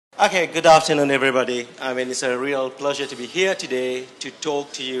Okay, good afternoon, everybody. I mean, it's a real pleasure to be here today to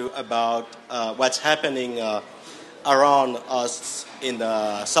talk to you about what's happening around us in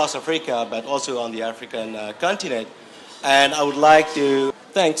South Africa, but also on the African continent. And I would like to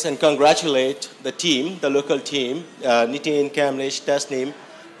thanks and congratulate the team, the local team, Nitin, Kamlesh, Tasnim,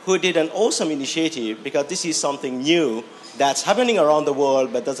 who did an awesome initiative because this is something new that's happening around the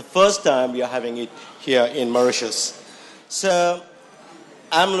world, but that's the first time we are having it here in Mauritius. So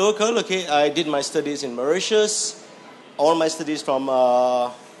I'm local, okay, I did my studies in Mauritius, all my studies from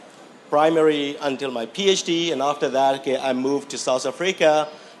primary until my PhD, and after that, okay, I moved to South Africa,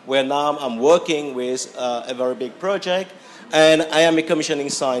 where now I'm working with a very big project, and I am a commissioning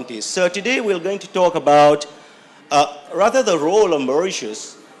scientist. So today we're going to talk about rather the role of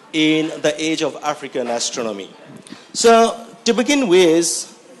Mauritius in the Age of African Astronomy. So to begin with,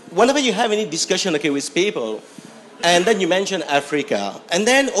 whenever you have any discussion, okay, with people, and then you mention Africa. And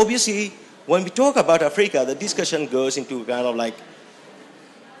then obviously, when we talk about Africa, the discussion goes into kind of like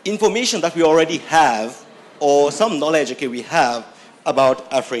information that we already have or some knowledge, okay, we have about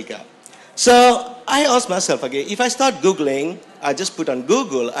Africa. So I asked myself, okay, if I start Googling, I just put on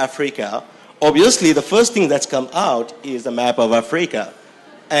Google Africa, obviously the first thing that's come out is the map of Africa.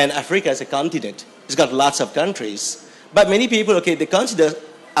 And Africa is a continent. It's got lots of countries. But many people, okay, they consider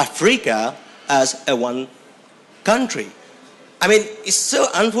Africa as a one country. I mean, it's so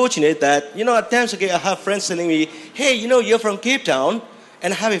unfortunate that, you know, at times, okay, I have friends telling me, hey, you know, you're from Cape Town,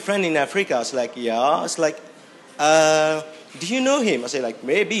 and I have a friend in Africa. It's like, yeah. It's like, do you know him? I say, like,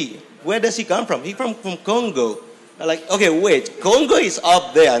 maybe. Where does he come from? He's from Congo. I'm like, okay, wait, Congo is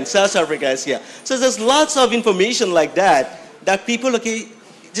up there, and South Africa is here. So there's lots of information like that people, okay,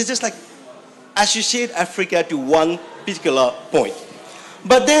 they just like associate Africa to one particular point.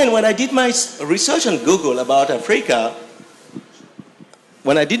 But then when I did my research on Google about Africa,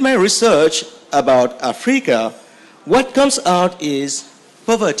 what comes out is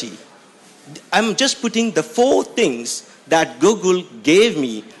poverty. I'm just putting the 4 things that Google gave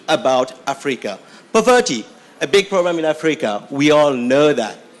me about Africa. Poverty, a big problem in Africa. We all know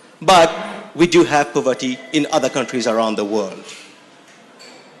that. But we do have poverty in other countries around the world.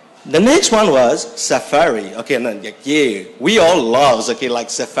 The next one was safari. Okay, and yeah, we all love, okay, like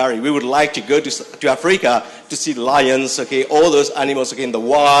safari. We would like to go to Africa to see lions, okay, all those animals, okay, in the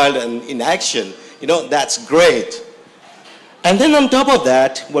wild and in action. You know, that's great. And then on top of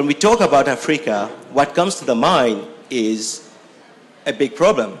that, when we talk about Africa, what comes to the mind is a big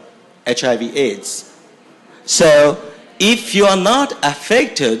problem, HIV/AIDS. So if you are not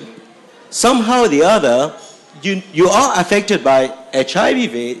affected, somehow or the other, you are affected by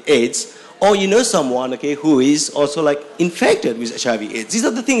HIV/AIDS, or you know someone, okay, who is also like infected with HIV/AIDS. These are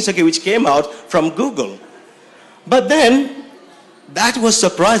the things, okay, which came out from Google. But then, that was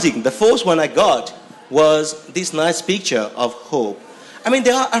surprising. The first one I got was this nice picture of hope. I mean,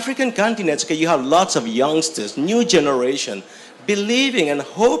 there are African continents, okay, you have lots of youngsters, new generation, believing and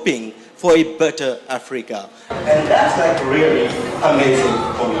hoping for a better Africa. And that's like really amazing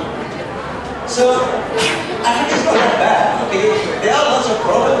for me. So, Africa is not that bad, okay? There are lots of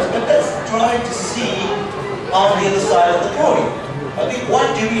problems, but let's try to see on the other side of the coin. Okay, what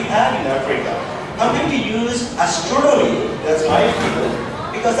do we have in Africa? I'm going to use astronomy, that's my field,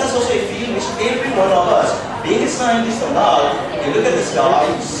 because that's also a field which every one of us, being a scientist or not, you look at the sky,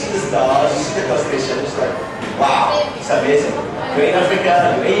 you see the stars, you see the constellations, it's like, wow, it's amazing. You're in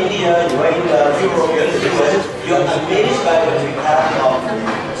Africa, you're in India, you're in Europe, you're in the US, you're amazed by what we have of the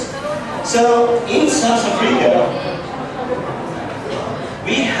universe. So, in South Africa,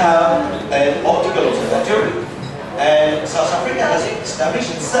 we have an optical observatory, and South Africa has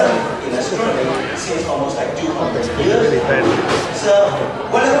established itself in astronomy since almost like 200 years. So,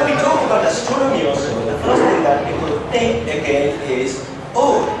 whenever we talk about astronomy also, the first thing that people think again is,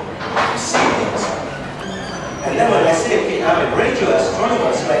 oh, you see things. And then when I say, okay, I'm a radio astronomer,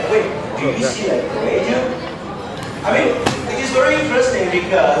 it's like, wait, do you see like radio? I mean, it is very interesting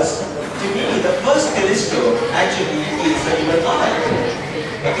because to me, the first telescope actually is the human eye.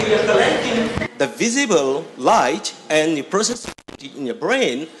 Okay, you're collecting the visible light and you process it in your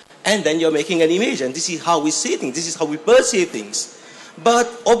brain, and then you're making an image. And this is how we see things. This is how we perceive things. But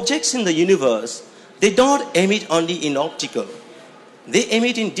objects in the universe, they don't emit only in optical. They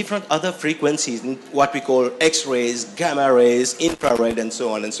emit in different other frequencies, in what we call X-rays, gamma rays, infrared, and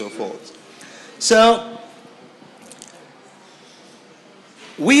so on and so forth. So,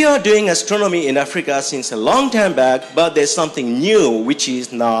 we are doing astronomy in Africa since a long time back, but there's something new which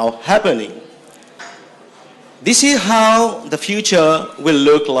is now happening. This is how the future will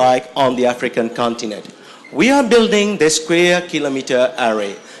look like on the African continent. We are building the Square Kilometre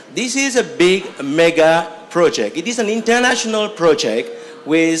Array. This is a big mega project. It is an international project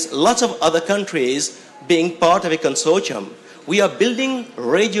with lots of other countries being part of a consortium. We are building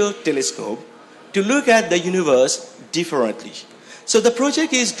radio telescope to look at the universe differently. So the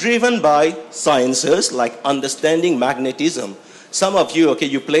project is driven by sciences like understanding magnetism. Some of you, okay,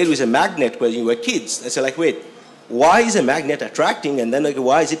 you played with a magnet when you were kids. They say like, wait, why is a magnet attracting and then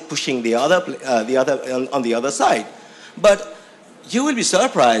why is it pushing the other on the other side? But you will be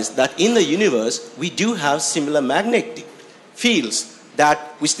surprised that in the universe we do have similar magnetic fields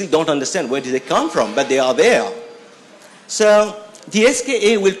that we still don't understand where do they come from, but they are there. So the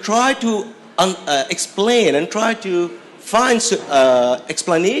SKA will try to explain and try to find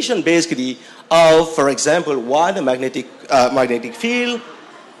explanation basically of, for example, why the magnetic field,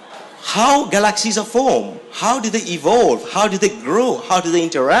 how galaxies are formed, how do they evolve, how do they grow, how do they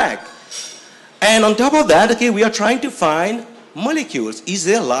interact. And on top of that, okay, we are trying to find molecules. Is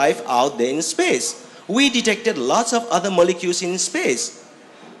there life out there in space? We detected lots of other molecules in space.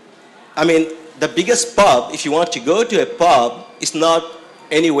 I mean, the biggest pub, if you want to go to a pub, is not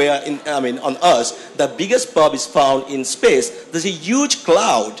anywhere on Earth. The biggest pub is found in space. There's a huge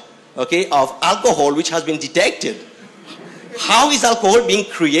cloud, okay, of alcohol which has been detected. How is alcohol being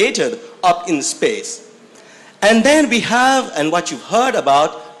created up in space? And then we have, and what you've heard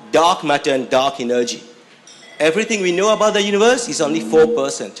about, dark matter and dark energy. Everything we know about the universe is only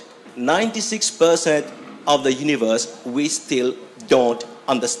 4%. 96% of the universe we still don't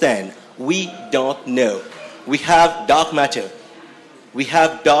understand. We don't know. We have dark matter. We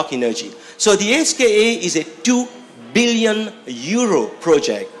have dark energy. So the SKA is a 2 billion euro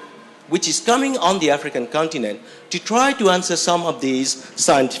project which is coming on the African continent to try to answer some of these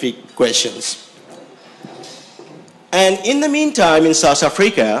scientific questions. And in the meantime, in South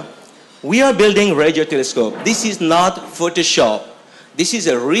Africa, we are building radio telescope. This is not Photoshop. This is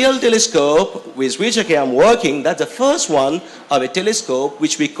a real telescope with which I'm working. That's the first one of a telescope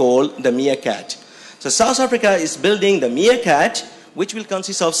which we call the Meerkat. So South Africa is building the Meerkat, which will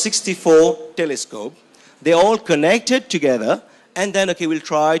consist of 64 telescopes. They're all connected together, and then, okay, we'll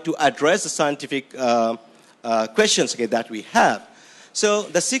try to address the scientific questions, okay, that we have. So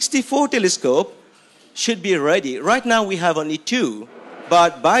the 64 telescope should be ready. Right now we have only 2,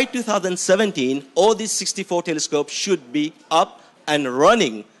 but by 2017, all these 64 telescopes should be up and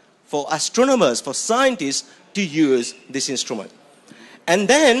running for astronomers, for scientists to use this instrument. And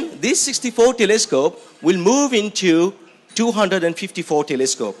then this 64 telescope will move into 254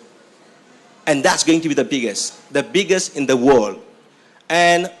 telescope. And that's going to be the biggest in the world.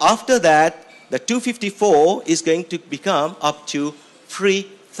 And after that, the 254 is going to become up to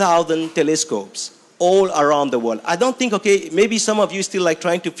 3,000 telescopes all around the world. I don't think, okay, maybe some of you still like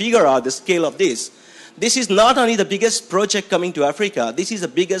trying to figure out the scale of this. This is not only the biggest project coming to Africa, this is the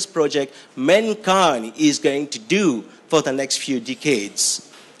biggest project mankind is going to do for the next few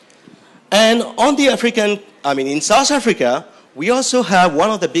decades. And on the in South Africa, we also have one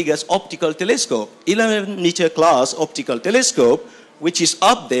of the biggest optical telescope, 11-meter class optical telescope, which is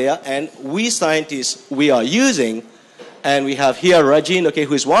up there, and we scientists, we are using. And we have here Rajin, okay,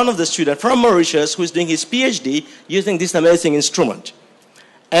 who is one of the students from Mauritius, who is doing his PhD using this amazing instrument.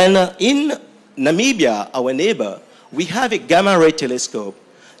 And in Namibia, our neighbor, we have a gamma-ray telescope.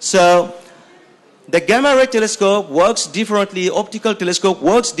 So the gamma-ray telescope works differently, optical telescope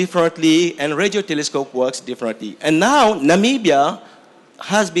works differently, and radio telescope works differently. And now Namibia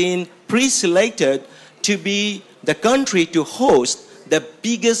has been pre-selected to be the country to host the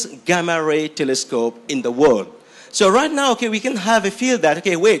biggest gamma-ray telescope in the world. So right now, okay, we can have a feel that,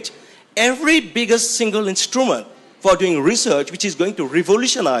 okay, wait, every biggest single instrument for doing research, which is going to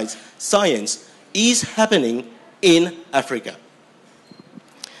revolutionize science, is happening in Africa.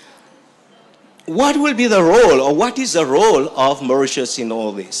 What will be the role, or what is the role of Mauritius in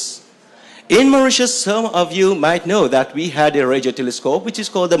all this? In Mauritius, some of you might know that we had a radio telescope, which is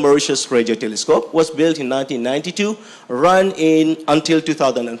called the Mauritius Radio Telescope. Was built in 1992, run until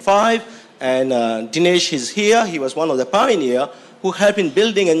 2005. And Dinesh is here. He was one of the pioneers who helped in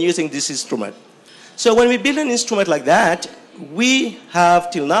building and using this instrument. So when we build an instrument like that, we have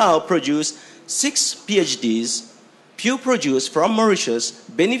till now produced 6 PhDs, pure produced from Mauritius,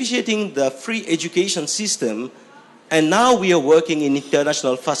 benefiting the free education system, and now we are working in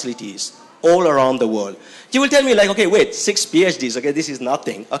international facilities all around the world. You will tell me like, okay, wait, 6 PhDs, okay, this is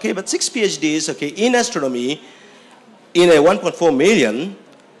nothing. Okay, but 6 PhDs, okay, in astronomy, in a 1.4 million,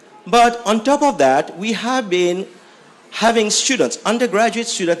 but on top of that, we have been having students, undergraduate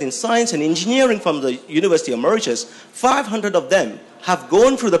students in science and engineering from the University of Mauritius. 500 of them have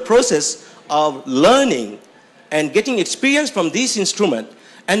gone through the process of learning and getting experience from this instrument.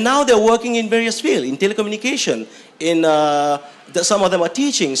 And now they're working in various fields, in telecommunication, some of them are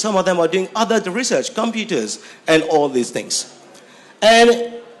teaching, some of them are doing other research, computers, and all these things.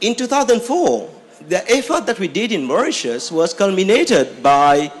 And in 2004, the effort that we did in Mauritius was culminated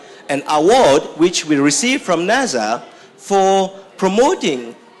by an award which we received from NASA for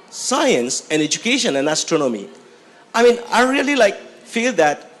promoting science and education and astronomy. I mean, I really feel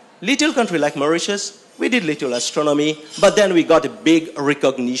that little country like Mauritius, we did little astronomy, but then we got a big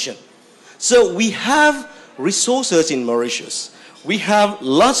recognition. So we have resources in Mauritius. We have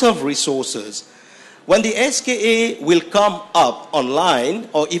lots of resources. When the SKA will come up online,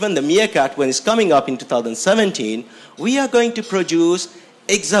 or even the Meerkat when it's coming up in 2017, we are going to produce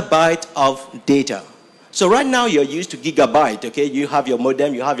exabyte of data. So right now you're used to gigabyte, okay? You have your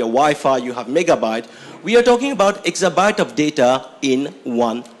modem, you have your Wi-Fi, you have megabyte. We are talking about exabyte of data in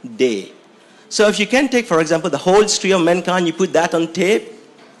 1 day. So if you can take, for example, the whole history of mankind, you put that on tape,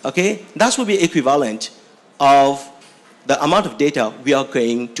 okay? That will be equivalent of the amount of data we are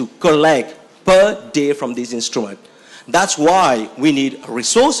going to collect per day from this instrument. That's why we need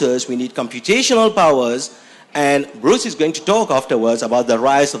resources, we need computational powers, and Bruce is going to talk afterwards about the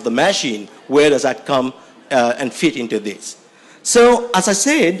rise of the machine. Where does that come and fit into this? So, as I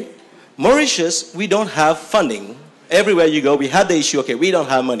said, Mauritius, we don't have funding. Everywhere you go, we have the issue, okay, we don't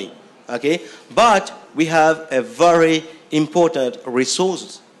have money, okay? But we have a very important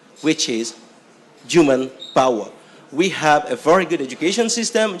resource, which is human power. We have a very good education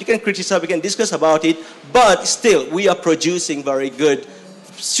system. You can criticize, we can discuss about it, but still, we are producing very good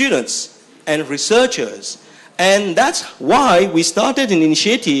students and researchers. And that's why we started an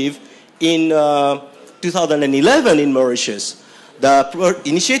initiative in 2011 in Mauritius. The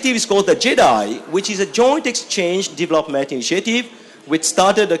initiative is called the JEDI, which is a Joint Exchange Development Initiative, which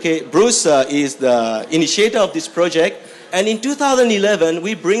started, okay, Bruce is the initiator of this project, and in 2011,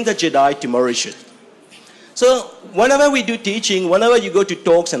 we bring the JEDI to Mauritius. So whenever we do teaching, whenever you go to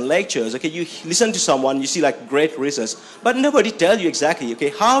talks and lectures, okay, you listen to someone, you see great research, but nobody tells you exactly, okay,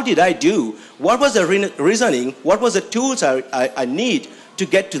 how did I do? What was the reasoning? What was the tools I need to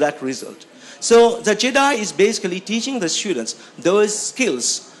get to that result? So the JEDI is basically teaching the students those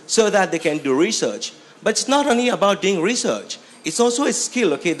skills so that they can do research. But it's not only about doing research. It's also a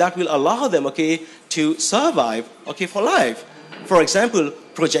skill, okay, that will allow them, okay, to survive, okay, for life. For example,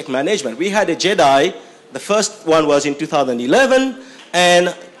 project management. We had a JEDI. The first one was in 2011,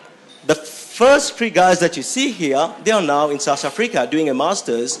 and the first 3 guys that you see here, they are now in South Africa doing a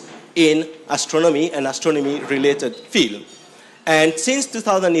master's in astronomy and astronomy-related field. And since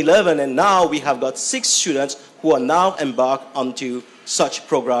 2011 and now, we have got 6 students who are now embarked onto such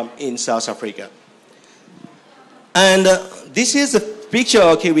program in South Africa. And this is a picture,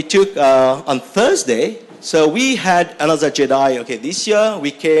 okay, we took on Thursday. So we had another JEDI, okay, this year.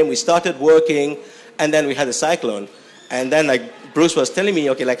 We came, we started working, and then we had a cyclone. And then Bruce was telling me,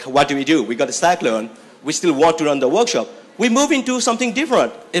 okay, what do? We got a cyclone. We still want to run the workshop. We move into something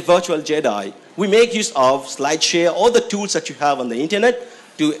different, a virtual JEDI. We make use of SlideShare, all the tools that you have on the internet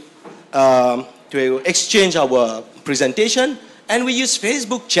to exchange our presentation. And we use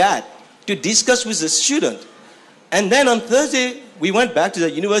Facebook chat to discuss with the student. And then on Thursday, we went back to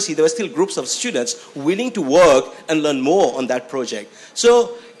the university. There were still groups of students willing to work and learn more on that project.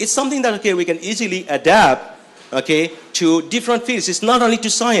 So it's something that, okay, we can easily adapt, okay, to different fields. It's not only to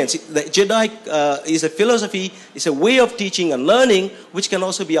science. The JEDI is a philosophy, it's a way of teaching and learning, which can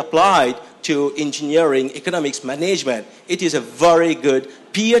also be applied to engineering, economics, management. It is a very good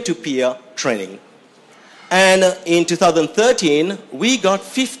peer-to-peer training. And in 2013, we got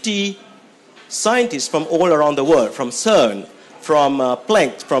 50 scientists from all around the world, from CERN, from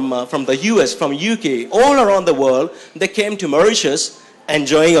Planck, from the US, from UK, all around the world. They came to Mauritius,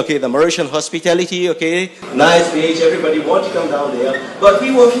 enjoying, okay, the Mauritian hospitality, okay, nice beach, everybody want to come down there. But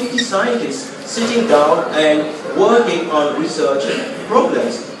we were 50 scientists sitting down and working on research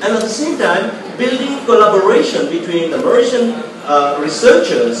problems. And at the same time, building collaboration between the Mauritian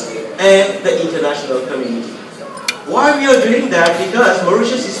researchers and the international community. Why we are doing that? Because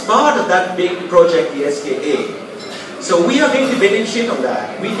Mauritius is part of that big project, the SKA. So we are going to benefit from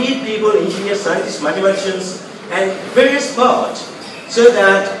that. We need people, engineers, scientists, mathematicians, and various parts, so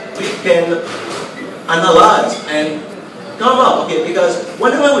that we can analyze and come up, okay, because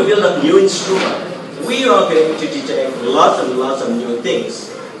whenever we build a new instrument, we are going to detect lots and lots of new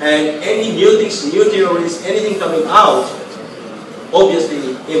things. And any new things, new theories, anything coming out,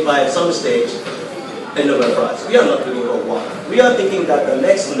 obviously imply at some stage a Nobel Prize. We are not looking for one. We are thinking that the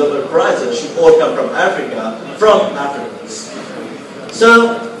next Nobel Prizes should all come from Africa, from Africans.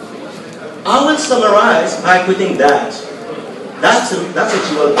 So I will summarize by putting that That's a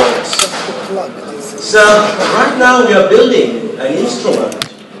jewel box. So right now we are building an instrument,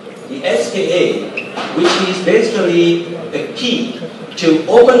 the SKA, which is basically a key to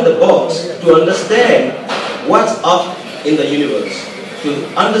open the box to understand what's up in the universe, to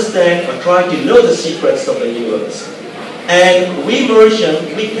understand or try to know the secrets of the universe. And we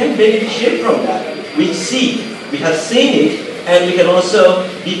Mauritians, we can beneficiate from that. We have seen it, and we can also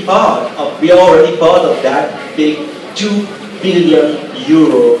be we are already part of that big €2 billion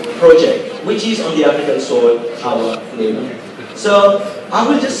project, which is on the African soil, our neighbor. So I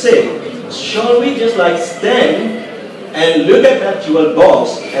will just say, shall we just like stand and look at that jewel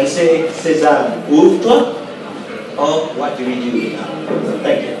box and say, Sésame, ouvre-toi? Or what do we do now?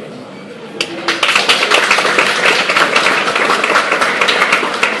 Thank you.